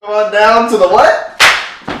down to the what?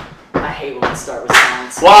 I hate when we start with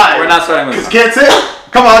songs. Why? We're not starting with songs. Can't say it?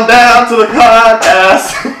 Come on down to the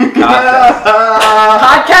podcast.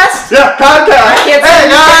 Podcast? Yeah, podcast. I can't Hey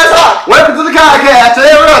say guys, welcome to the podcast.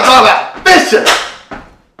 Today we're gonna talk about fishing. So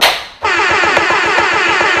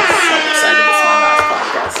excited, this is my last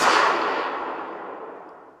podcast.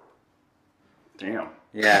 Damn.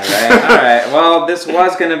 Yeah, right. All right. Well, this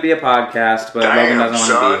was going to be a podcast, but Logan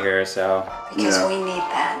doesn't want to be here, so. Because we need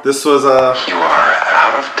that. This was You are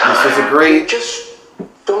out of time. This was a great Just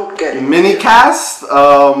don't get it. mini cast.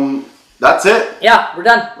 That's it. Yeah, we're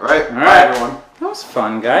done. All right. All Bye, right. everyone. That was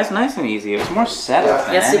fun, guys. Nice and easy. It was more setup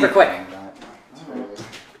than Yeah, super quick. anything,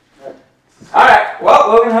 but- All right. Well,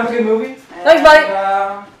 Logan, have a good movie. Thanks, buddy.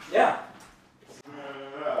 Yeah.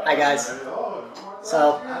 Hi, guys.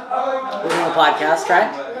 So, we're doing a podcast,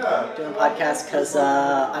 right? Doing a podcast because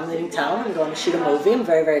I'm leaving town. I'm going to shoot a movie. I'm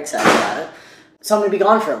very, very excited about it. So I'm going to be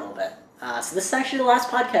gone for a little bit. So this is actually the last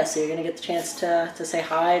podcast, so you're going to get the chance to say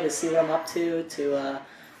hi, to see what I'm up to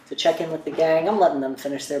check in with the gang. I'm letting them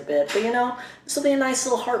finish their bit, but you know, this will be a nice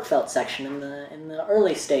little heartfelt section in the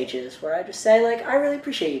early stages where I just say, like, I really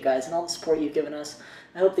appreciate you guys and all the support you've given us.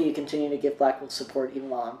 I hope that you continue to give Blackwood support even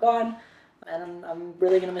while I'm gone. And I'm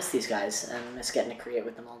really gonna miss these guys and miss getting to create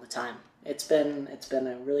with them all the time. It's been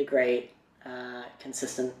a really great,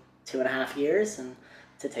 consistent 2.5 years, and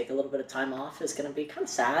to take a little bit of time off is gonna be kind of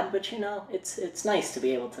sad, but you know, it's nice to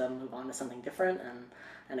be able to move on to something different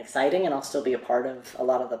and exciting, and I'll still be a part of a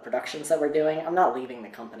lot of the productions that we're doing. I'm not leaving the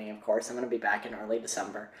company, of course. I'm gonna be back in early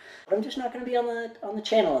December, but I'm just not gonna be on the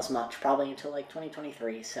channel as much, probably until like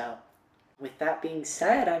 2023. So, with that being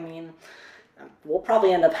said, I mean, we'll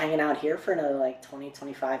probably end up hanging out here for another like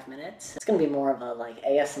 20-25 minutes. It's gonna be more of a like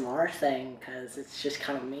ASMR thing because it's just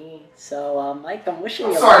kind of me. So Mike, I'm wishing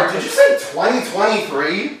you. Sorry, did you say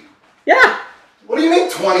 2023? Yeah. What do you mean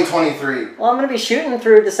 2023? Well, I'm gonna be shooting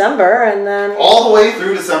through December and then All the way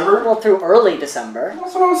through December? well through early December.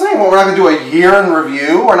 That's what I'm saying. Well, we're not going to do a year in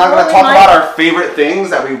review. We're not Well, going to we talk might. about our favorite things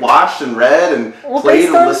that we watched and read and played based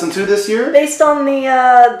and on- listened to this year. Based on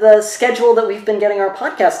the schedule that we've been getting our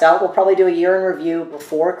podcast out, we'll probably do a year in review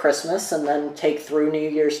before Christmas and then take through New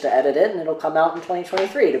Year's to edit it, and it'll come out in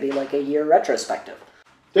 2023 to be like a year retrospective.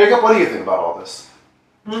 Jacob, what do you think about all this?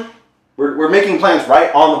 We're making plans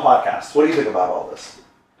right on the podcast. What do you think about all this?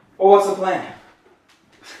 Well, what's the plan?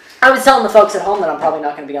 I was telling the folks at home that I'm probably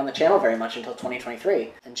not going to be on the channel very much until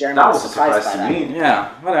 2023, and Jeremy That was was a surprised surprise by to that. me. Yeah,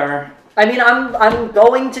 whatever. I mean, I'm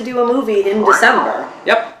going to do a movie in December.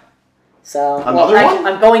 Yep. So, Another one?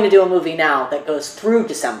 I'm going to do a movie now that goes through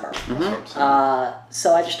December. Mm-hmm.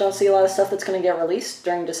 So I just don't see a lot of stuff that's going to get released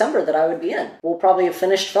during December that I would be in. We'll probably have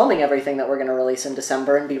finished filming everything that we're going to release in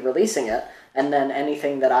December and be releasing it, and then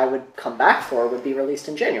anything that I would come back for would be released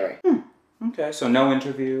in January. Okay, so no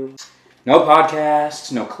interview, no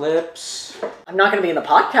podcasts, no clips. I'm not going to be in the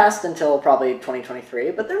podcast until probably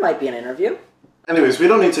 2023, but there might be an interview. Anyways, we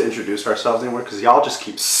don't need to introduce ourselves anymore because y'all just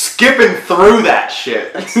keep skipping through that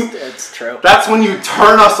shit. It's true. That's when you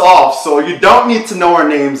turn us off, so you don't need to know our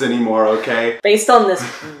names anymore, okay? Based on this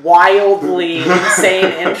wildly insane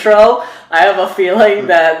intro, I have a feeling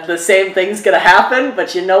that the same thing's going to happen,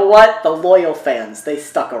 but you know what? The loyal fans, they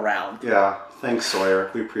stuck around. Yeah, thanks, Sawyer.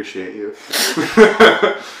 We appreciate you.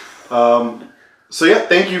 So yeah,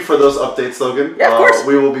 thank you for those updates, Logan. Yeah, of course.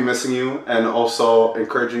 We will be missing you and also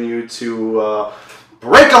encouraging you to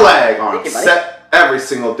break a leg on Thank you, buddy. set every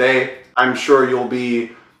single day. I'm sure you'll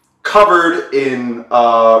be covered in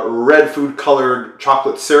red food colored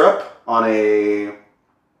chocolate syrup on a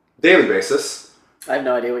daily basis. I have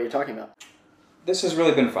no idea what you're talking about. This has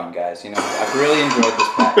really been fun, guys. You know, I've really enjoyed this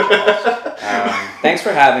podcast. Thanks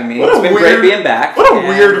for having me. What It's a been weird- great being back. What a and,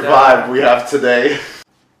 weird vibe we have today.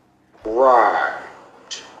 Right.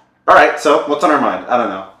 All right, so what's on our mind? I don't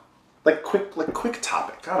know. Quick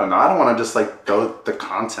topic. I don't know. I don't want to just like go with the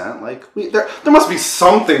content. Like there must be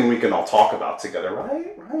something we can all talk about together,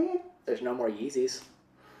 right? Right? There's no more Yeezys.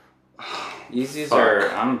 Yeezys Fuck. are,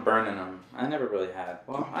 I'm burning them. I never really had.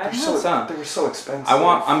 Well, I had some. They were so expensive.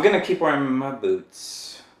 I'm gonna keep wearing my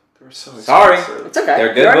boots. They were so Sorry. expensive. It's okay.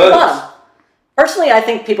 They're good You already boots. bought 'em. Personally, I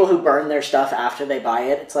think people who burn their stuff after they buy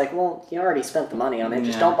it, it's like, well, you already spent the money on it.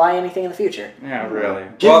 Just Yeah. don't buy anything in the future. Yeah, really.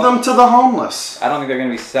 Give Well, them to the homeless. I don't think they're gonna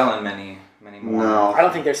be selling many more. No. I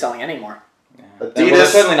don't think they're selling anymore. Yeah. Adidas- Well, they're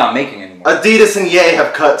certainly not making any more. Adidas and Ye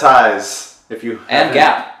have cut ties. If you And haven't-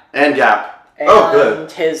 Gap. And Gap. And Oh,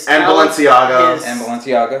 good. His And talent- Balenciaga. his, And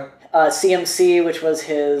Balenciaga. CMC, which was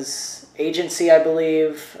his agency, I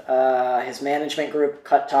believe, his management group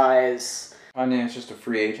cut ties. I mean, it's just a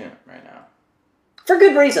free agent right now. For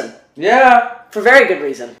good reason. Yeah. For very good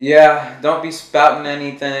reason. Yeah, don't be spouting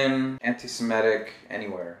anything anti-Semitic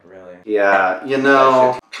anywhere, really. Yeah, you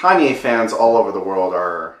know, Kanye fans all over the world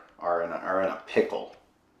are in a pickle,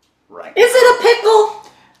 right? Is it a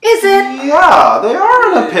pickle? Is it? Yeah, they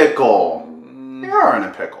are in a pickle. They are in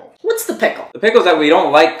a pickle. What's the pickle? The pickle's that we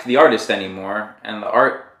don't like the artist anymore, and the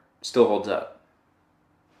art still holds up.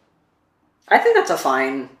 I think that's a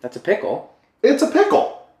fine... That's a pickle. It's a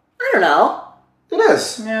pickle. I don't know. It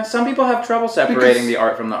is. Yeah, some people have trouble separating the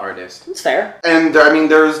art from the artist. It's fair. And I mean,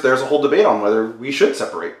 there's a whole debate on whether we should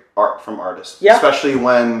separate art from artists. Yeah. Especially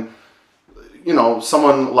when, you know,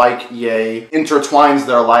 someone like Ye intertwines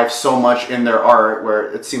their life so much in their art,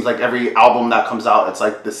 where it seems like every album that comes out, it's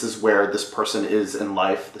like, this is where this person is in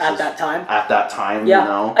life. At that time. At that time, Yeah. you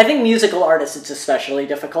know? I think musical artists, it's especially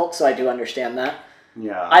difficult, so I do understand that.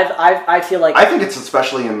 Yeah. I feel like... I think it's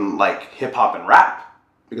especially in, like, hip-hop and rap.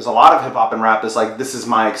 Because a lot of hip-hop and rap is like, this is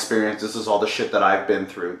my experience, this is all the shit that I've been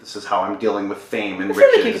through, this is how I'm dealing with fame and riches. I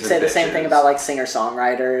feel like you could say the same thing about, like,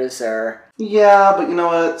 singer-songwriters or... Yeah, but you know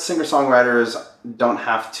what? Singer-songwriters don't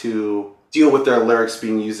have to deal with their lyrics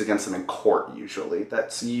being used against them in court, usually.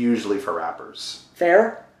 That's usually for rappers.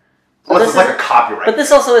 Fair. Unless it's like a copyright. But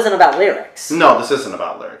this also isn't about lyrics. No, this isn't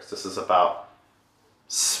about lyrics. This is about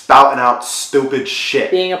spouting out stupid shit.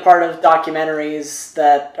 Being a part of documentaries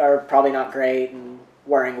that are probably not great and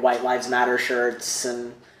wearing White Lives Matter shirts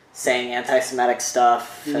and saying anti-Semitic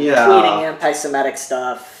stuff and tweeting anti-Semitic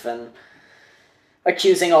stuff and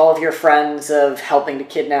accusing all of your friends of helping to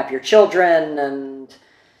kidnap your children and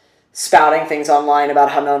spouting things online about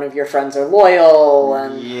how none of your friends are loyal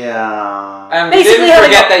and... Yeah. And we didn't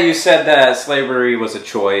forget that you said that slavery was a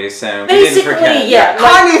choice, and we didn't forget. Yeah.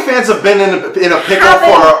 Kanye fans have been in a pickle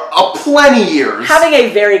for plenty years. Having a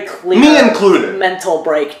very clear... Me included. ...mental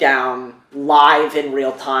breakdown live in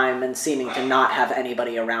real time and seeming to not have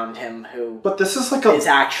anybody around him who but this is like is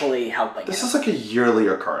actually helping This him. is like a yearly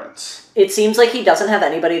occurrence. It seems like he doesn't have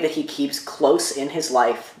anybody that he keeps close in his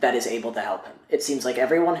life that is able to help him. It seems like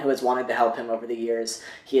everyone who has wanted to help him over the years,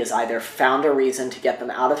 he has either found a reason to get them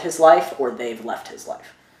out of his life or they've left his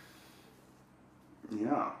life.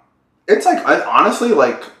 Yeah. It's like, honestly,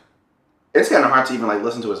 like, it's kind of hard to even like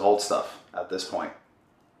listen to his old stuff at this point.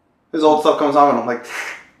 His old stuff comes on and I'm like,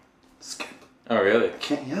 skip. Oh, really?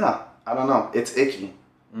 Yeah, I don't know. It's icky.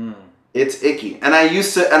 It's icky. And I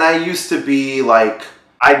used to be like,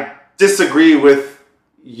 I disagree with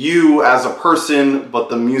you as a person, but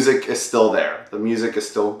the music is still there. The music is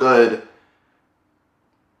still good.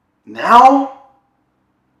 Now,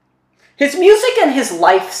 his music and his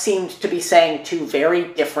life seemed to be saying two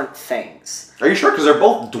very different things. Are you sure? Because they're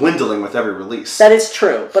both dwindling with every release. That is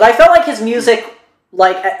true. But I felt like his music,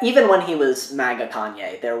 like, even when he was MAGA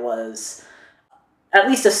Kanye, there was at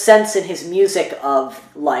least a sense in his music of,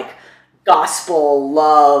 like, gospel,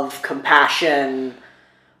 love, compassion,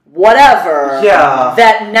 whatever. Yeah.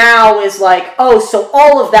 That now is like, oh, so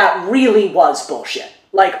all of that really was bullshit.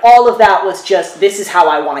 Like, all of that was just, this is how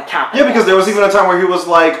I want to capitalize. Yeah, because there was even a time where he was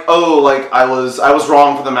like, oh, like, I was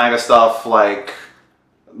wrong for the MAGA stuff, like,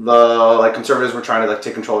 the conservatives were trying to like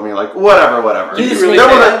take control of me, like whatever.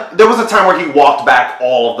 There was a time where he walked back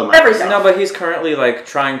all of the MAGA stuff. No, but he's currently like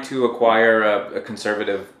trying to acquire a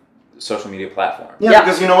conservative social media platform. Yeah,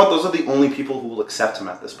 because you know what? Those are the only people who will accept him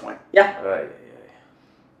at this point. Yeah.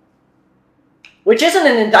 Which isn't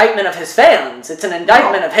an indictment of his fans. It's an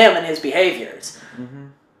indictment of him and his behaviors. Mm-hmm.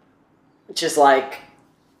 Which is like...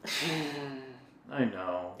 I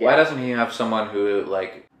know. Yeah. Why doesn't he have someone who,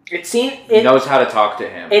 like, knows how to talk to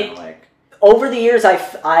him? And, like... Over the years,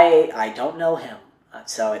 I don't know him,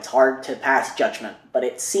 so it's hard to pass judgment, but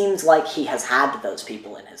it seems like he has had those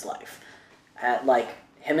people in his life.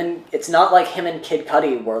 It's not like him and Kid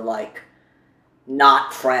Cudi were, like,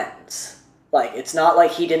 not friends. Like, it's not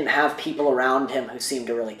like he didn't have people around him who seemed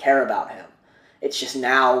to really care about him. It's just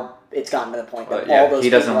now it's gotten to the point that all those he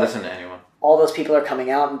doesn't listen to anyone. All those people are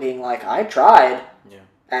coming out and being like, I tried. Yeah.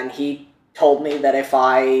 And he told me that if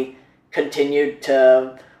I continued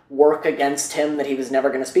to work against him, that he was never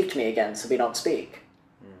going to speak to me again, so we don't speak.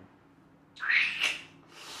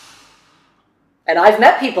 And I've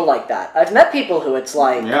met people like that. I've met people who it's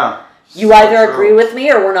like, you either agree with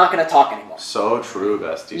me or we're not going to talk anymore. So true,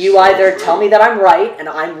 bestie. You either tell me that I'm right and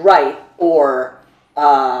I'm right, or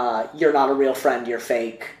you're not a real friend, you're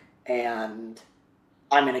fake, and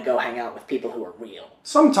I'm going to go hang out with people who are real.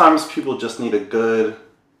 Sometimes people just need a good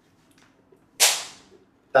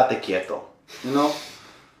date quieto, you know?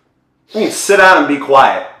 They need to sit down and be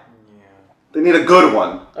quiet. Yeah. They need a good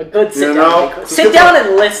one. A good sit down. Sit down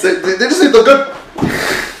and listen. They just need the good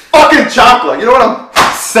fucking chocolate. You know what I'm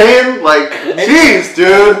saying? Like, jeez,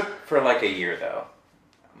 dude. For like a year, though.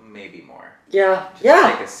 Maybe more. Yeah.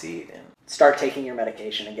 Just take a seat and... Start taking your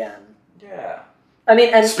medication again. Yeah. I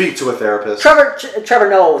mean, and... Speak to a therapist. Trevor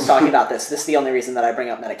Noah was talking about this. This is the only reason that I bring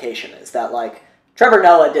up medication, is that, like, Trevor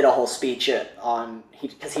Noah did a whole speech on...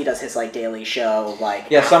 Because he does his, like, daily show, like...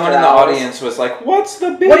 Yeah, someone in the audience was like, what's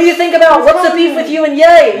the beef? What do you think about... What's the beef with you and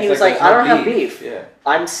Ye? And he was like, I don't have beef. Yeah.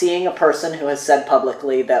 I'm seeing a person who has said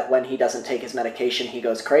publicly that when he doesn't take his medication, he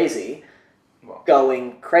goes crazy. Well.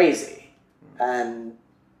 Going crazy. And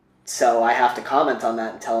so I have to comment on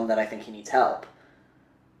that and tell him that I think he needs help.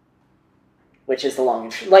 Which is the long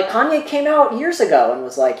and short. Like, Kanye came out years ago and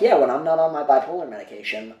was like, yeah, when I'm not on my bipolar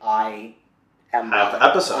medication, I have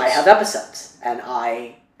episodes. And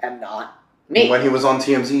I am not me. When he was on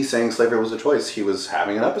TMZ saying slavery was a choice, he was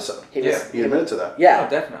having an episode. He admitted to that. Yeah. Oh,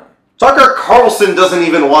 definitely. Tucker Carlson doesn't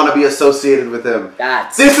even want to be associated with him.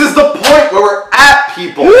 This is the point where we're at,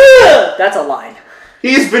 people. That's a line.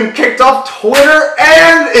 He's been kicked off Twitter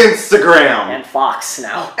and Instagram. And Fox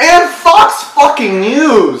now. And Fox fucking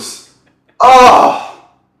News. Oh,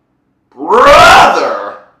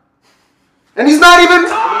 brother. And he's not even...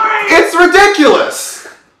 It's ridiculous.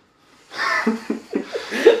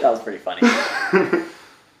 That was pretty funny.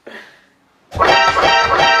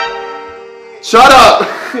 Shut up.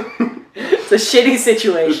 It's a shitty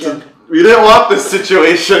situation. We didn't want this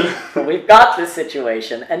situation. But we've got this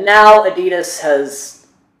situation. And now Adidas has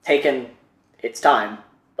taken its time,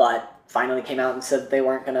 but finally came out and said they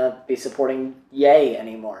weren't going to be supporting Ye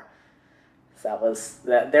anymore. So that was...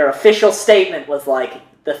 Their official statement was like,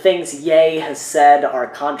 the things Ye has said are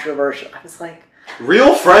controversial. I was like...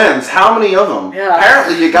 Real friends, how many of them? Yeah.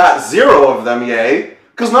 Apparently you got 0 of them, Ye.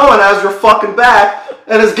 Because no one has your fucking back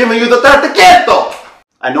and is giving you the tartequeto.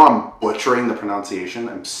 I know I'm butchering the pronunciation.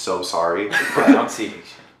 I'm so sorry. Pronunciation.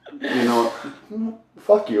 You know what?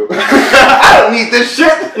 Fuck you. I don't need this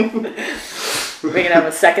shit. We're going to have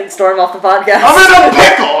a second storm off the podcast. I'm in a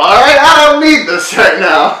pickle, alright? I don't need this right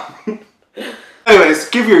now. Anyways,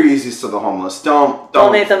 give your Yeezys to the homeless. Don't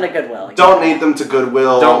donate them to Goodwill. Donate them to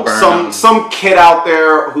Goodwill. Don't burn them. Some kid out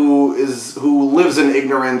there who lives in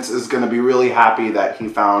ignorance is going to be really happy that he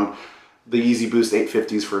found the Yeezy Boost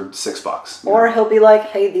 850s for $6. Or he'll be like,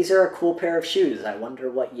 hey, these are a cool pair of shoes. I wonder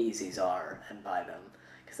what Yeezys are, and buy them.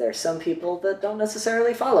 Because there are some people that don't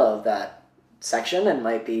necessarily follow that section and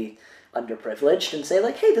might be underprivileged and say,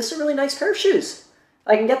 like, hey, this is a really nice pair of shoes.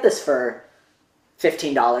 I can get this for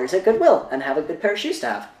 $15 at Goodwill and have a good pair of shoes to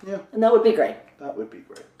have. Yeah. And that would be great. That would be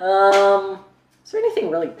great. Is there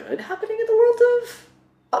anything really good happening in the world of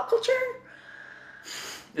pop culture?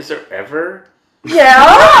 Is there ever? Yeah!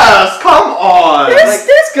 Yes, come on!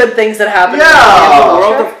 There's good things that happen Yeah. In the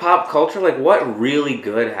world of pop culture, like, what really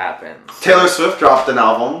good happens? Taylor Swift dropped an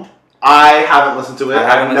album. I haven't listened to it.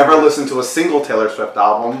 I've never listened to a single Taylor Swift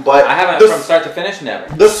album, but I haven't from start to finish.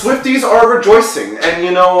 Never. The Swifties are rejoicing, and you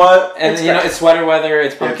know what? And it's sweater weather.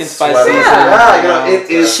 It's pumpkin spice season. Yeah, it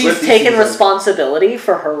is. She's taken responsibility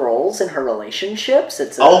for her roles in her relationships.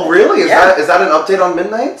 Really? Is that an update on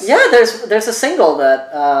Midnights? Yeah, there's a single that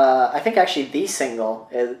I think actually the single.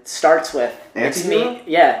 It starts with "It's me."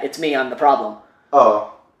 Yeah, it's me. I'm the problem.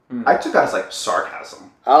 Oh, I took that as like sarcasm.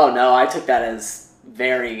 Oh no, I took that as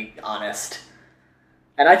very honest.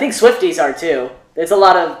 And I think Swifties are too. There's a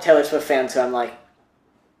lot of Taylor Swift fans who I'm like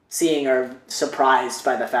seeing are surprised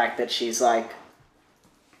by the fact that she's like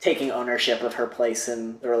taking ownership of her place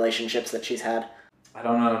in the relationships that she's had. I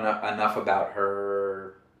don't know enough about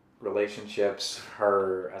her relationships,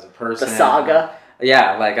 her as a person. The saga.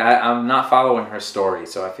 Yeah, like I'm not following her story,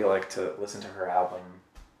 so I feel like to listen to her album,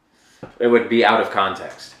 it would be out of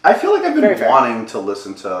context. I feel like I've been wanting to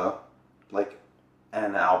listen to like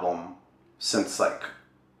an album since like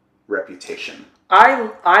Reputation.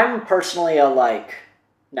 I'm personally a like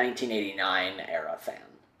 1989 era fan.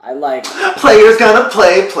 I like Players Gonna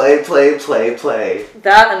Play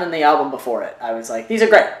that, and then the album before it. I was like, these are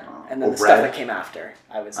great, and then the stuff that came after,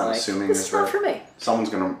 I was like, assuming this is not for me.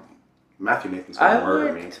 Matthew Nathan's gonna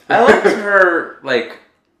murder me. I liked her like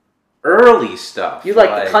early stuff. You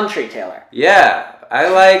like the country Taylor? Yeah. I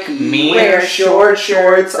like me. Wear short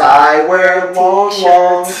shorts, I wear long.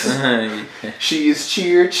 She's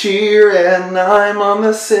cheer, and I'm on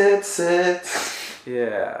the sit.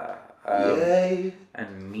 Yeah. Yay.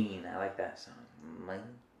 And mean. I like that song.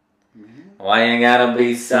 Mean. Why you gotta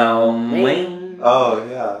be so mean? Oh,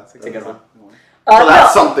 yeah. It's a good one. So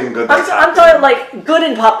that's something good that's I'm talking like good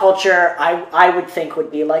in pop culture. I would think would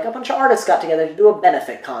be like a bunch of artists got together to do a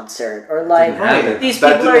benefit concert, or like these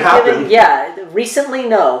people are giving. Yeah, recently,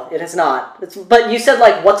 no, it has not. But you said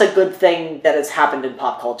like, what's a good thing that has happened in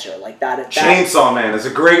pop culture like that? Chainsaw Man is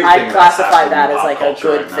a great thing. I classify that as like a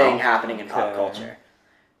good thing happening in pop culture.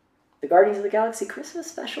 The Guardians of the Galaxy Christmas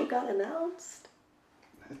special got announced.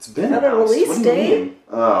 It's been announced. A release date.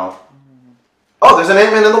 Oh, there's an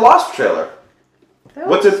Ant-Man and the Wasp trailer.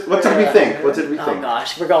 What did we think? What did we think? Oh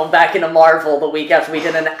gosh, we're going back into Marvel the week after we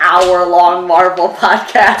did an hour-long Marvel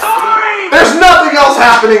podcast. There's nothing else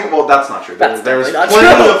happening. Well, that's not true. There's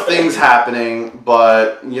plenty of things happening,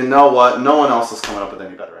 but you know what? No one else is coming up with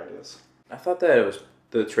any better ideas. I thought that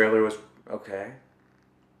the trailer was okay.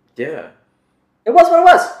 Yeah. It was what it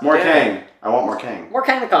was. More Kang. I want more Kang. More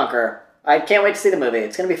Kang the Conqueror. I can't wait to see the movie.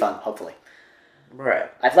 It's going to be fun, hopefully. Right.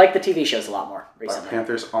 I've liked the TV shows a lot more recently. Black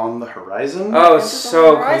Panther's on the horizon. Oh,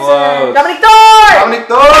 so close. Dominic Thorne! Dominic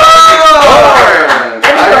Thorne!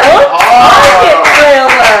 Target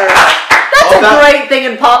trailer! That's a great thing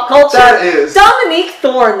in pop culture. That is. Dominique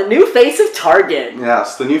Thorne, the new face of Target.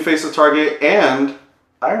 Yes, the new face of Target and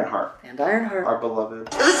Ironheart. Ironheart. Our beloved.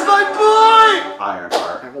 It's my boy!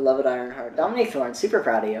 Ironheart. Our beloved Ironheart. Dominique Thorne, super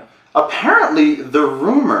proud of you. Apparently, the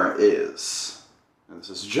rumor is, and this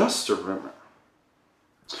is just a rumor,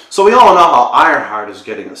 so we all know how Ironheart is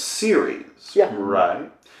getting a series,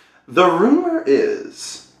 right? The rumor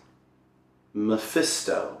is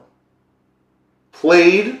Mephisto,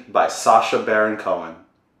 played by Sacha Baron Cohen.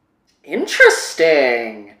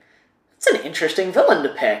 Interesting. That's an interesting villain to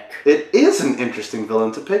pick. It is an interesting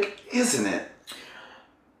villain to pick, isn't it?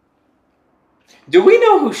 Do we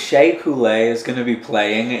know who Shea Coulee is going to be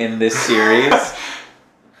playing in this series?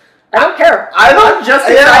 I don't care. I'm just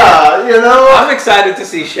excited. Yeah, you know. I'm excited to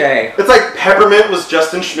see Shea. It's like Peppermint was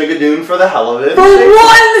Justin Schmigadoon for the hell of it. For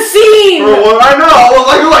one scene! I know. I was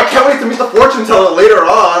like, I can't wait to meet the fortune teller later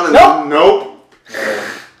on. And nope.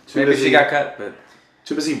 Maybe she got cut, but...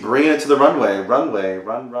 Too busy bringing it to the runway. Runway.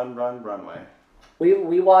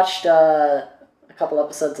 We watched a couple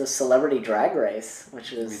episodes of Celebrity Drag Race,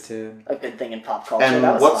 which is a good thing in pop culture. And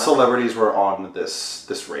that was what fun. celebrities were on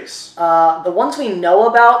this race? The ones we know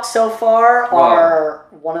about so far are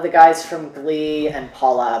one of the guys from Glee and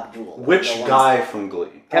Paula Abdul. Which guy from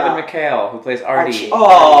Glee? Kevin McHale, who plays Artie.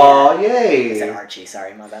 Oh, yay! I said Archie,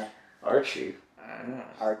 sorry, my bad. Archie.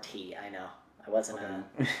 RT, I know. I wasn't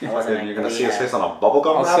You're gonna see his face on a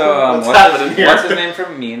bubblegum also, what's his name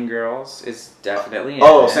from Mean Girls is definitely in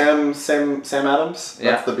it. Sam Adams?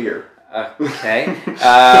 Yeah. That's the beer. Okay. Sam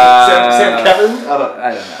Kevin? I don't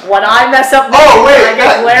know. When I mess up names, I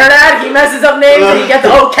get glared at. He messes up names and he gets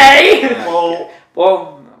okay.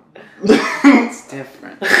 Well, it's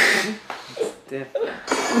different. It's different.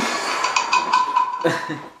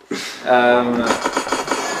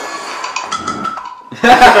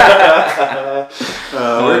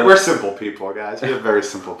 We're simple people, guys. We have very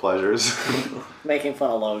simple pleasures. Making fun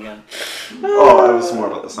of Logan. It was more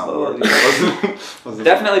about the soundboard.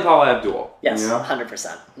 Definitely Paula Abdul. Yes,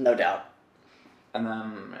 100%. No doubt. And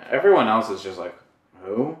then everyone else is just like,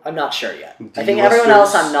 who? I'm not sure yet. I think everyone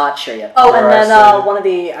else I'm not sure yet. Oh, and then one of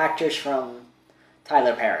the actors from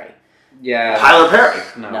Tyler Perry. Yeah. Tyler Perry?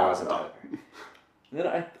 No, it wasn't Tyler Perry.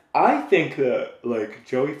 Then I think like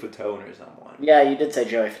Joey Fatone or someone. Yeah, you did say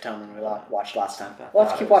Joey Fatone when we watched last time. We'll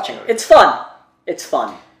have to keep watching. It's fun. It's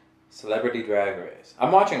fun. Celebrity Drag Race.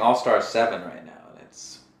 I'm watching All Star 7 right now, and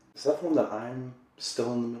it's... Is that the one that I'm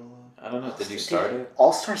still in the middle of? I don't know. Did you start it?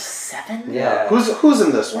 All Star 7? Yeah. Who's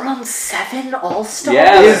in this one? We're on 7 All Stars?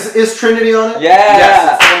 Yeah. Is Trinity on it? Yeah.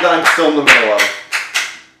 Yes, it's the one that I'm still in the middle of.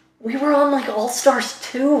 We were on like All Stars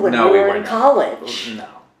 2 when we were in college. No.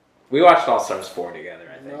 We watched All Stars 4 together,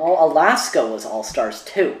 I think. No, Alaska was All Stars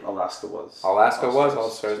 2. Alaska was All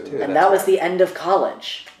Stars 2. And that was the end of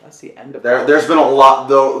college. That's the end of college. There's been a lot.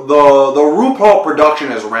 The RuPaul production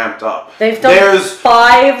has ramped up. They've done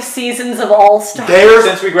 5 seasons of All Stars.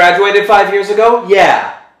 Since we graduated 5 years ago?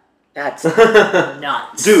 Yeah. That's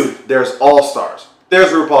nuts. Dude, there's All Stars.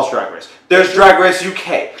 There's RuPaul's Drag Race. There's Drag Race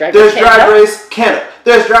UK. There's Drag Race Canada.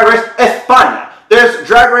 There's Drag Race España. There's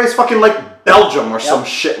Drag Race fucking like Belgium or some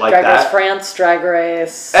shit like that. Drag Race France, Drag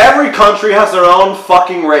Race. Every country has their own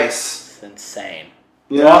fucking race. It's insane.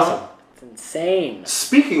 You know? Awesome. It's insane.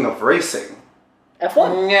 Speaking of racing.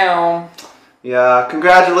 F1? No. Yeah,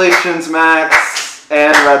 congratulations, Max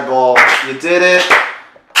and Red Bull. You did it.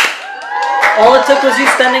 All it took was you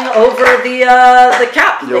spending over the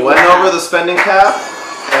cap. You went over the spending cap,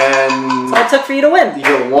 and that's all it took for you to win.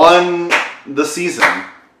 You won the season.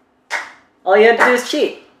 All you had to do is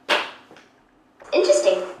cheat.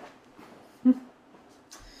 Interesting.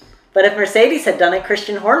 But if Mercedes had done it,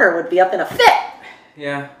 Christian Horner would be up in a fit.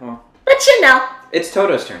 Yeah, well. But you know. It's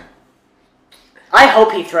Toto's turn. I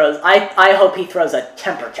hope he throws. I hope he throws a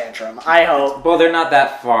temper tantrum. I hope. Well, they're not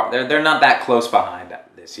that far. They're not that close behind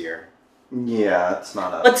this year. Yeah, it's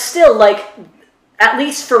not a... But still, like, at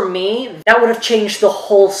least for me, that would have changed the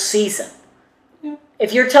whole season. Yeah.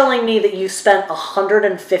 If you're telling me that you spent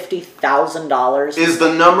 $150,000... Is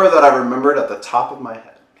the number that I remembered at the top of my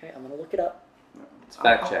head. Okay, I'm going to look it up. Let's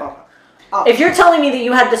fact check. If you're telling me that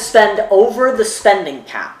you had to spend over the spending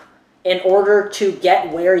cap in order to get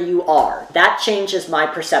where you are, that changes my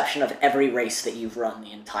perception of every race that you've run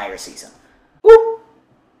the entire season. Woo.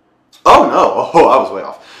 Oh, no. Oh, I was way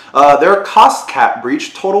off. Their cost cap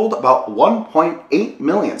breach totaled about $1.8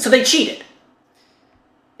 million. So they cheated.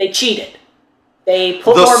 They cheated. They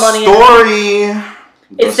put The more money story...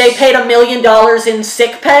 If they paid $1 million in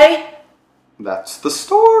sick pay, That's the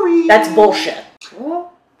story. that's bullshit.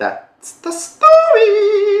 That's the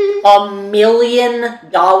story. $1 million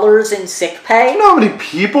in sick pay? You know how many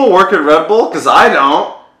people work at Red Bull? Because I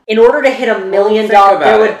don't. In order to hit $1 million, think about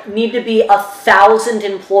there it. would need to be 1,000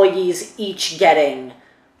 employees each getting,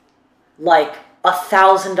 like,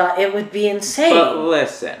 $1,000. It would be insane. But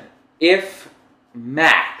listen, if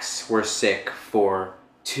Max were sick for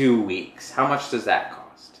 2 weeks, how much does that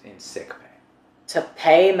cost in sick pay? To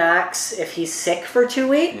pay Max if he's sick for 2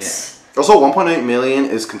 weeks? Also, 1.8 million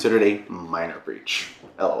is considered a minor breach.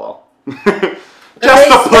 LOL. They Just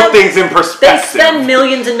to put spend- things in They perspective. spend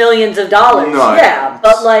millions and millions of dollars. No, yeah,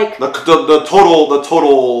 but like... the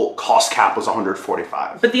total cost cap was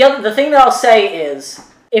 145. But the thing that I'll say is,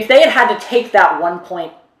 if they had to take that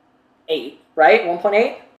 1.8, right?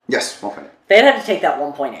 1.8? Yes, 1.8. They had to take that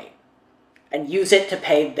 1.8 and use it to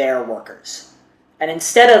pay their workers. And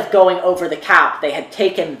instead of going over the cap, they had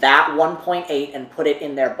taken that 1.8 and put it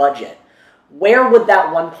in their budget. Where would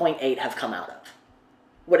that 1.8 have come out of?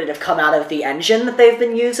 Would it have come out of the engine that they've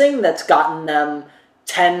been using that's gotten them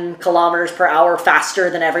 10 kilometers per hour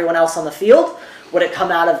faster than everyone else on the field? Would it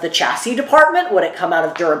come out of the chassis department? Would it come out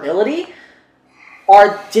of durability?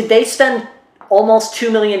 Or did they spend almost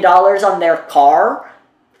 $2 million on their car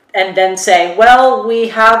and then say, well, we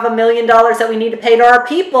have $1 million that we need to pay to our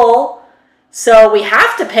people, so we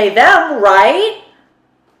have to pay them, right?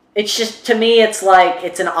 It's just, to me, it's like,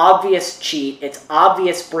 it's an obvious cheat. It's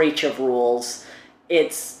obvious breach of rules.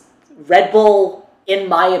 It's, Red Bull, in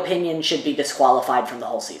my opinion, should be disqualified from the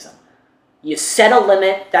whole season. You set a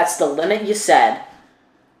limit, that's the limit you said.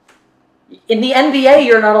 In the NBA,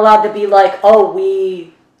 you're not allowed to be like, oh,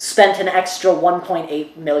 we spent an extra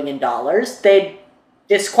 $1.8 million. They'd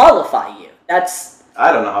disqualify you.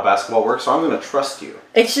 I don't know how basketball works, so I'm going to trust you.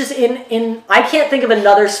 It's just I can't think of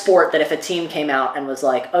another sport that if a team came out and was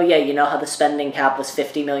like, oh yeah, you know how the spending cap was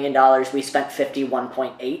 $50 million, we spent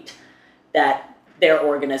 51.8, that their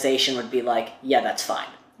organization would be like, yeah, that's fine.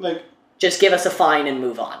 Like, just give us a fine and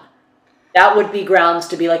move on. That would be grounds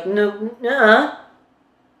to be like, no,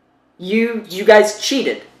 you guys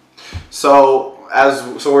cheated. so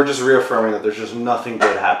we're just reaffirming that there's just nothing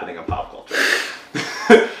good happening in pop culture.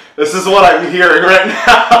 This is what I'm hearing right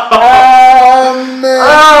now.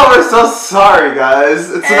 Oh, we're so sorry,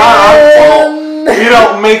 guys. It's not our fault. We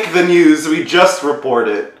don't make the news. We just report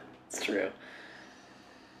it. It's true.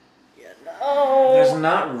 Yeah, no. There's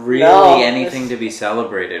not really anything to be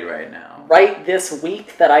celebrated right now. Right this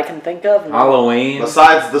week that I can think of. No. Halloween.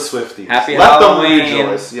 Besides the Swifties. Happy Let Halloween. them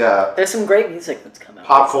rejoice, yeah. There's some great music that's come out.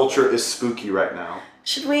 Pop culture is spooky right now.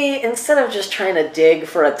 Should we, instead of just trying to dig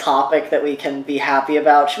for a topic that we can be happy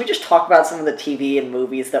about, should we just talk about some of the TV and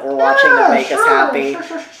movies that we're watching that make us happy?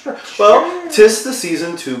 Sure. Well, 'tis the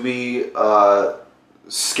season to be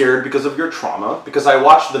scared because of your trauma, because I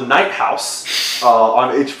watched The Night House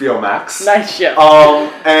on HBO Max. Nice show.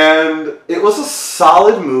 And it was a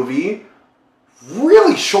solid movie,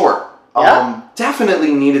 really short.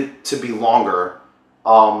 Definitely needed to be longer,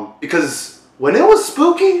 because when it was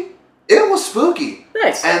spooky, it was spooky.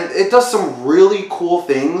 Nice. And it does some really cool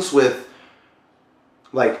things with,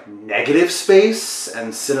 like, negative space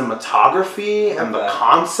and cinematography, and the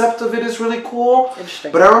concept of it is really cool.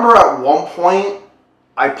 Interesting. But I remember at one point,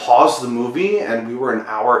 I paused the movie, and we were an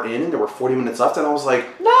hour in, and there were 40 minutes left, and I was like,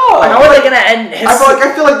 no! How are they going to end his...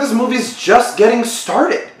 I feel like this movie's just getting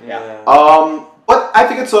started. Yeah. But I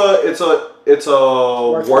think it's a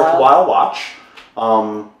worthwhile watch.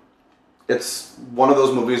 It's one of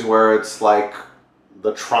those movies where it's like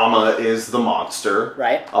the trauma is the monster.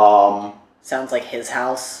 Right. Sounds like His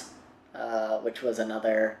House, which was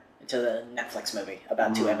it's a Netflix movie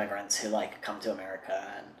about two immigrants who like come to America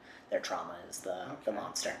and their trauma is the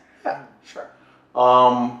monster. Yeah, sure.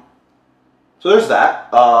 So there's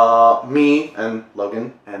that. Me and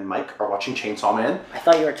Logan and Mike are watching Chainsaw Man. I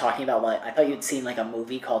thought you were talking about I thought you'd seen like a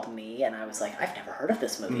movie called Me, and I was like, I've never heard of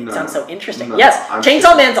this movie. It sounds so interesting. No, yes,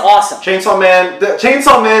 Chainsaw Man's awesome. Chainsaw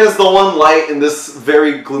Man is the one light in this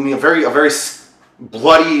very gloomy, a very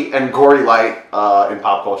bloody and gory light in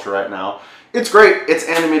pop culture right now. It's great. It's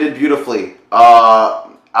animated beautifully. I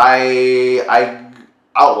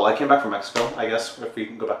came back from Mexico, I guess, if we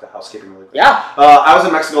can go back to housekeeping really quick. Yeah. I was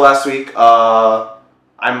in Mexico last week.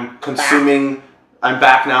 I'm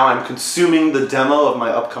back now. I'm consuming the demo of my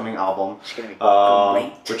upcoming album. It's going to be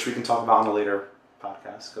great. Which we can talk about on a later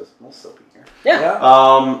podcast, because we'll still be here. Yeah.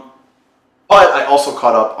 But I also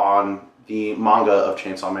caught up on the manga of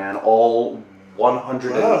Chainsaw Man, all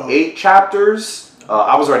 108 chapters.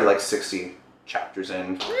 I was already like 60 chapters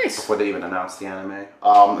in before they even announced the anime.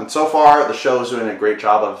 And so far, the show is doing a great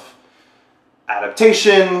job of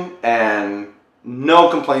adaptation, and no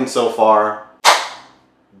complaints so far.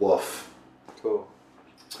 Woof. Cool.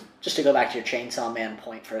 Just to go back to your Chainsaw Man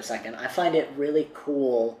point for a second, I find it really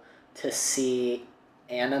cool to see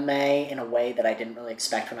anime in a way that I didn't really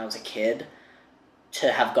expect when I was a kid, to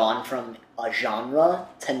have gone from a genre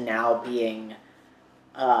to now being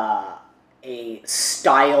a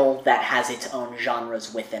style that has its own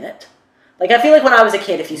genres within it. Like, I feel like when I was a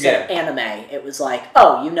kid, if you said anime, it was like,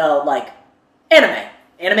 oh, like, anime.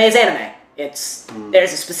 Anime is anime. There's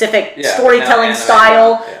a specific storytelling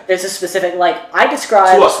style. Yeah. There's a specific, I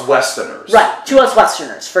describe... To us Westerners. Right, to us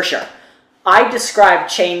Westerners, for sure. I describe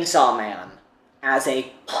Chainsaw Man as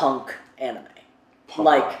a punk anime. Punk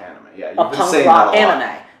rock anime, yeah. A punk rock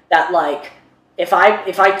anime. That, if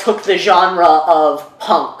I took the genre of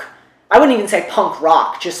punk, I wouldn't even say punk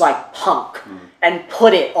rock, just punk, and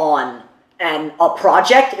put it on a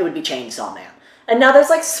project, it would be Chainsaw Man. And now there's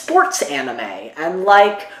sports anime and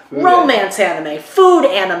romance anime, food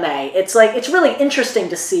anime. It's really interesting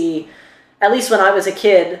to see, at least when I was a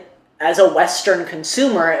kid, as a Western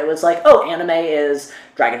consumer, it was anime is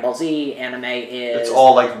Dragon Ball Z, anime is it's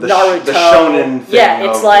all the Naruto. The shonen thing.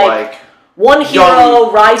 Yeah, it's one hero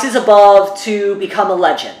rises above to become a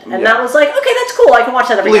legend. And that was okay, that's cool. I can watch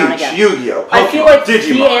that every now and again. Yu-Gi-Oh! Pokemon, I feel like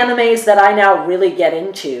Digimon. the animes that I now really get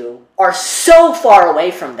into are so far away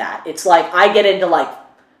from that. It's I get into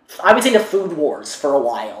I was into Food Wars for a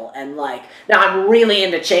while, and now I'm really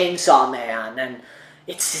into Chainsaw Man, and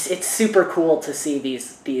it's super cool to see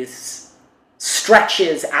these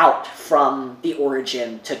stretches out from the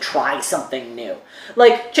origin to try something new.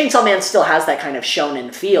 Chainsaw Man still has that kind of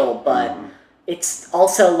shonen feel, but it's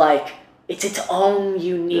also it's its own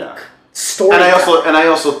unique story. And I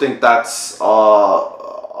also think that's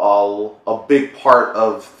a big part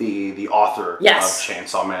of the author of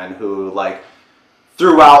Chainsaw Man, who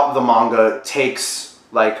throughout the manga takes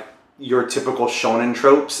your typical shonen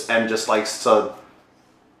tropes and just likes to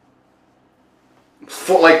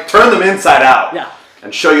turn them inside out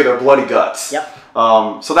and show you their bloody guts. Yep.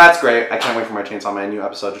 So that's great. I can't wait for my Chainsaw Man new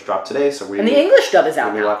episode just dropped today. So and the English dub is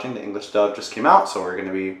out now. Watching the English dub just came out, so we're going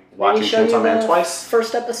to be watching Chainsaw Man twice.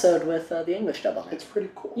 First episode with the English dub on it. It's pretty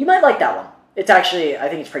cool. You might like that one. It's actually, I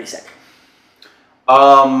think it's pretty sick.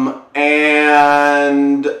 And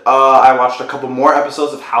I watched a couple more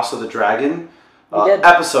episodes of House of the Dragon. You did.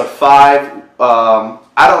 Episode 5.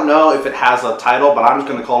 I don't know if it has a title, but I'm just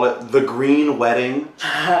going to call it The Green Wedding.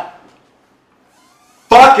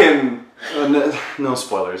 Fucking... no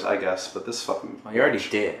spoilers, I guess, but this fucking... Well, you already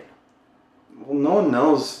did. Well, no one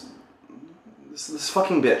knows. This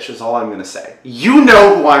fucking bitch is all I'm going to say. You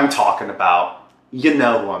know who I'm talking about. You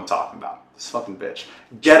know who I'm talking about. This fucking bitch.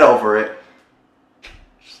 Get over it.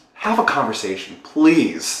 Just have a conversation,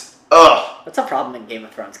 please. Ugh. That's a problem in Game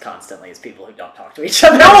of Thrones constantly, is people who don't talk to each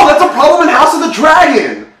other. No, that's a problem in House of the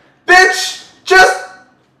Dragon! Bitch! Just...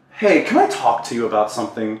 Hey, can I talk to you about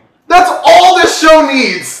something? That's all this show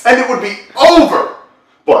needs, and it would be over.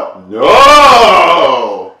 But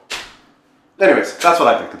no! Anyways, that's what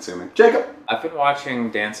I've been consuming. Jacob? I've been watching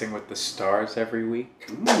Dancing with the Stars every week.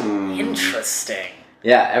 Interesting.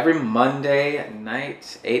 Yeah, every Monday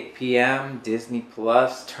night, 8 p.m., Disney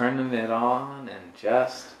Plus, turning it on, and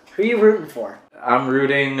just... Who are you rooting for? I'm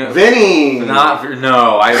rooting... Vinny!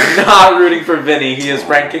 No, I'm not rooting for Vinny. He is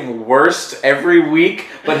ranking worst every week,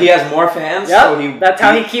 but he has more fans. Yep, so that's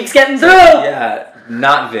how he keeps getting through! Yeah,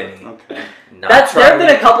 not Vinny. Okay. There have been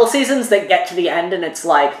a couple seasons that get to the end and it's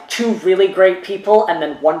two really great people and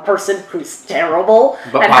then one person who's terrible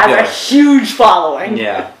but and popular. has a huge following.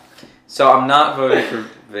 Yeah. So I'm not voting for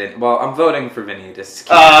Vinny. Well, I'm voting for Vinny to keep...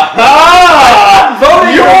 You're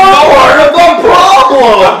part of the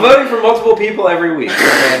problem! I'm voting for multiple people every week.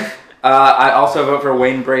 Okay? I also vote for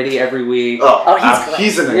Wayne Brady every week. He's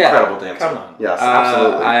he's an incredible dancer. Come on. Yes,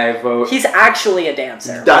 absolutely. I vote. He's actually a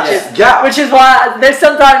dancer. Which is why there's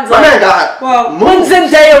sometimes like. When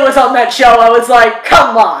Zendaya was on that show, I was like,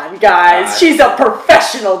 come on, guys. She's a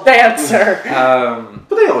professional dancer.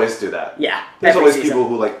 But they always do that. Yeah. There's always people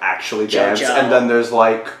who like actually dance, and then there's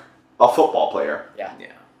like a football player. Yeah.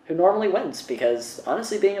 Who normally wins, because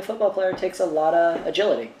honestly, being a football player takes a lot of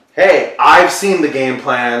agility. Hey, I've seen the game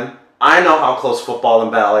plan. I know how close football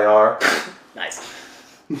and ballet are. Nice.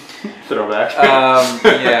 Throwback.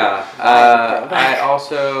 I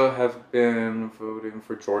also have been voting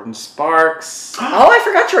for Jordan Sparks. Oh, I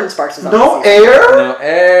forgot Jordan Sparks was on No air? No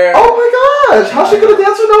air. Oh my gosh, how's she gonna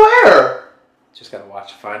dance with no air? Just gotta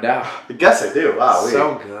watch to find out. I guess I do. Wow.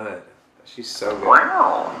 So good. She's so good.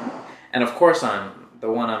 Wow. And of course,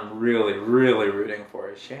 the one I'm really, really rooting for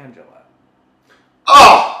is Shangela.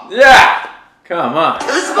 Oh! Yeah! Come on.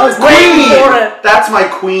 Queen! That's my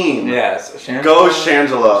queen. Yes. Shangela, Go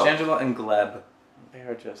Shangela. Shangela and Gleb. They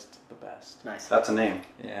are just the best. Nice. That's a name.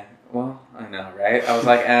 Yeah. Well, I know, right? I was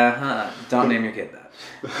like, don't name your kid that.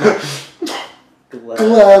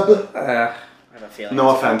 Gleb. I have a feeling.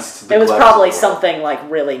 No offense to the It was Glebs probably of the world. something like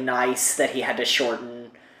really nice that he had to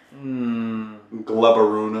shorten.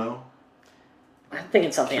 Glebaruno. I'm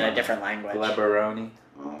thinking something in a different language. Glebaroni.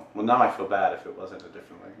 Oh, well, now I feel bad if it wasn't a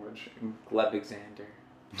different language. Glebexander.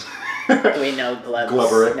 Do we know Gleb's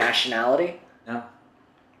Gleberic. nationality? No.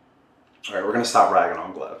 Alright, we're gonna stop ragging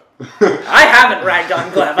on Gleb. I haven't ragged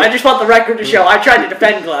on Gleb. I just want the record to show I tried to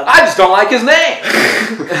defend Gleb. I just don't like his name!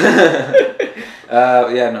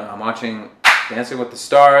 I'm watching Dancing with the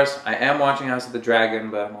Stars. I am watching House of the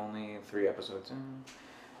Dragon, but I'm only 3 episodes in.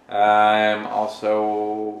 I'm also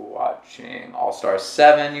watching All-Star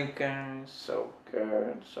 7, you guys. So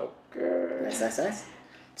good, so good. Nice.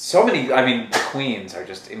 So many, the queens are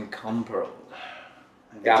just incomparable.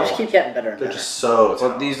 They just keep getting better and better. They're just so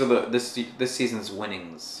Well, these are this season's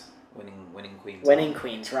winnings. Winning queens. Winning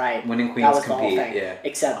queens, right. Winning queens that was compete, the whole thing. yeah.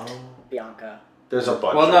 Except Bianca. There's a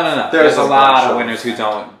bunch. Well, no. There's a lot of winners who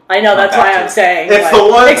don't. I know, that's why I'm saying. It's like, the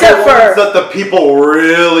ones except that the people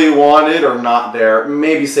really wanted are not there.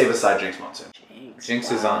 Maybe save aside Jinx Monsoon.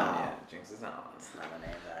 Jinx is on. Yeah, Jinx is on. It's not a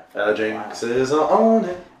name that Jinx is on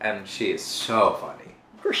it. And she is so funny.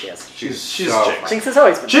 Of course she is. She's so Jinx. Jinx has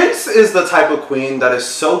always been. Jinx is the type of queen that is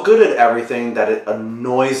so good at everything that it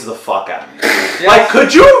annoys the fuck out of me. Yes. Like,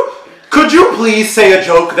 could you please say a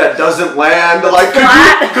joke that doesn't land? Like,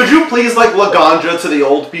 could you please like Laganja to the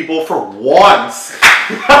old people for once?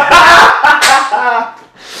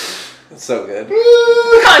 That's so good.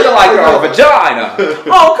 Kind of like our vagina.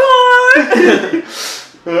 Oh God!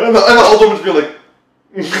 and the old woman would be like.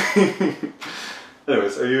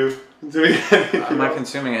 Anyways, are you doing anything? Am I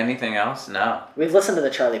consuming anything else? No. We've listened to the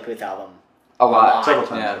Charlie Puth album. A lot. Several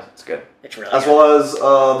times. Yeah, it's good. It's really As good. well as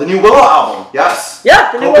the new Willow album. Yes.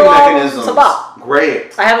 Yeah, the new Coping Willow album. Mechanisms. It's a bop.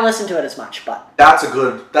 Great. I haven't listened to it as much, but That's a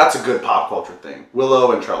good pop culture thing.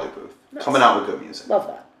 Willow and Charlie Puth coming out with good music. love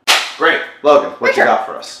that. Great, Logan. What you turn. got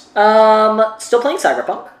for us? Still playing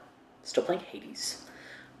Cyberpunk. Still playing Hades.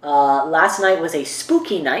 Last night was a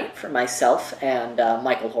spooky night for myself and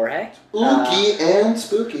Michael Jorge. Spooky and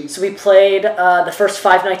spooky. So we played the first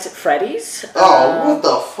 5 Nights at Freddy's. What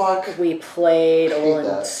the fuck? We played Hate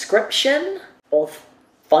that. Inscription. Both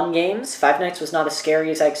fun games. 5 Nights was not as scary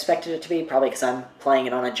as I expected it to be, probably because I'm playing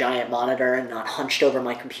it on a giant monitor and not hunched over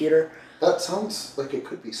my computer. That sounds like it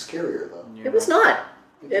could be scarier though. It was not.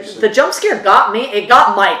 The jump scare got me. It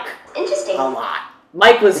got Mike. Interesting. A lot.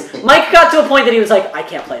 Mike got to a point that he was like, I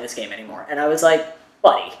can't play this game anymore. And I was like,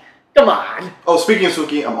 buddy, come on. Oh, speaking of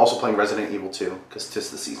spooky, I'm also playing Resident Evil 2 because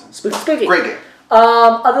 'tis the season. Spooky. Great game.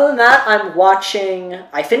 Other than that,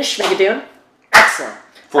 I finished Megadoon. Excellent.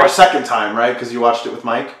 For a second time, right? Because you watched it with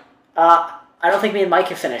Mike? I don't think me and Mike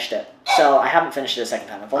have finished it. So I haven't finished it a second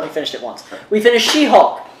time. I've only finished it once. We finished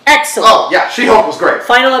She-Hulk. Excellent. Oh, yeah. She-Hulk was great.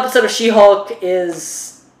 Final episode of She-Hulk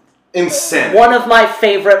is Insane. one of my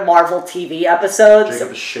favorite Marvel TV episodes.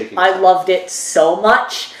 Jacob is shaking. I loved it so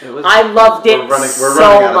much. It was- I loved it We're running so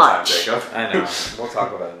out of much. time, Jacob. I know. We'll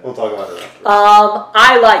talk about it. We'll talk about it after.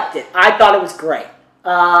 I liked it. I thought it was great.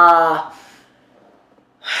 I'm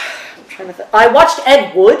trying to I watched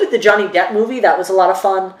Ed Wood, the Johnny Depp movie. That was a lot of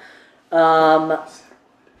fun. I'm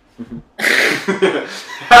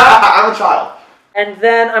a child. And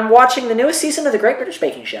then I'm watching the newest season of The Great British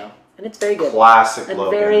Baking Show. And it's very good. Classic And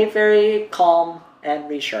Logan. very, very calm and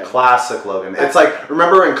reassuring. Classic Logan. It's like,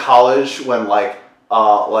 remember in college when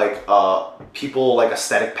people like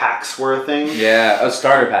aesthetic packs were a thing? Yeah,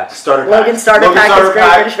 starter packs. Starter Logan packs. Starter Pack is Great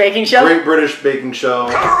Pack, British Baking Show? Great British Baking Show.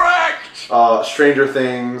 Correct! Stranger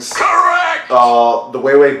Things. Correct! The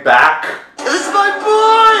Way Back. This is my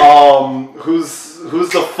boy!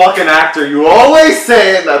 Who's the fucking actor you always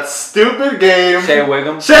say in that stupid game? Shea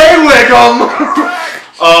Wiggum. Shea Wiggum!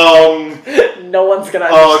 No one's gonna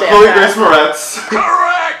understand Chloe that. Grace Moretz.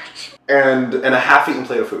 Correct! And a half-eaten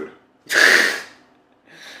plate of food.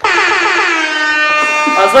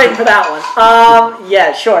 I was waiting for that one.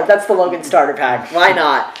 Yeah, sure. That's the Logan starter pack. Why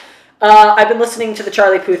not? I've been listening to the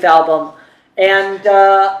Charlie Puth album, and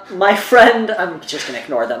my friend, I'm just going to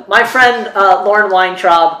ignore them. My friend, Lauren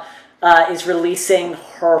Weintraub, is releasing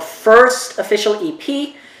her first official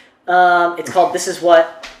EP. It's called This Is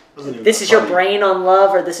Your Brain on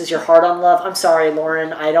Love, or This Is Your Heart on Love. I'm sorry,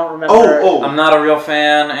 Lauren. I don't remember. I'm not a real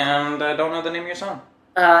fan, and I don't know the name of your song.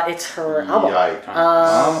 It's her album. Yikes.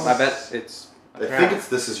 I bet it's... I think it's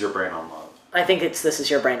This Is Your Brain on Love. I think it's This Is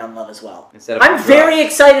Your Brain on Love as well. Instead of I'm very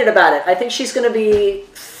excited about it. I think she's going to be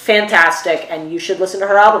fantastic, and you should listen to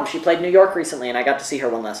her album. She played New York recently, and I got to see her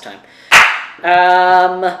one last time.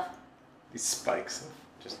 These spikes.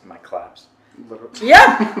 Just my claps.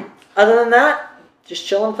 Yeah. Other than that, just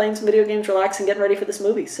chilling, playing some video games, relaxing, getting ready for this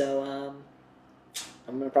movie. So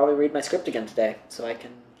I'm going to probably read my script again today so I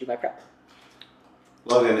can do my prep.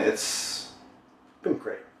 Logan, it's been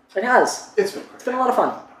great. It has. It's been great. It's been a lot of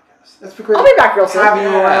fun. It's been great. I'll be back real soon. Having you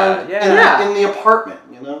around Yeah. in the apartment,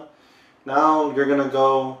 you know? Now you're going to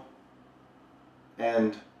go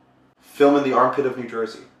and film in the armpit of New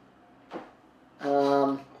Jersey.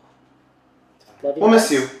 Love you We'll miss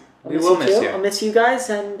guys. you. We will miss you. I'll miss you guys,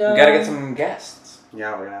 and... We gotta get some guests.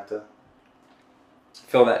 Yeah, we're going to have to...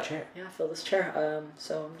 Fill that chair. Yeah, fill this chair.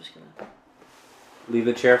 So I'm just going to... Leave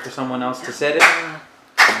the chair for someone else to sit in.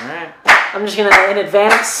 Alright. I'm just gonna, in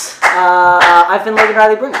advance, I've been Logan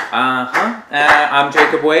Riley Bruner. I'm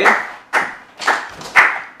Jacob Wade.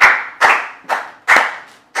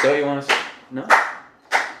 So you want to say? No?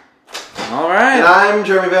 And Alright. I'm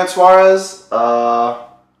Jeremy Van Suarez.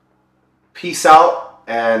 Peace out,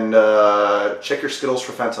 and check your Skittles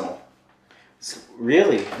for fentanyl.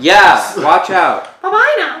 Really? Yeah, watch out.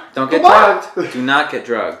 Bye-bye now. Don't get Bye-bye. drugged. Do not get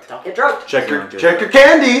drugged. Don't get drugged. Check Don't your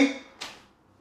candy.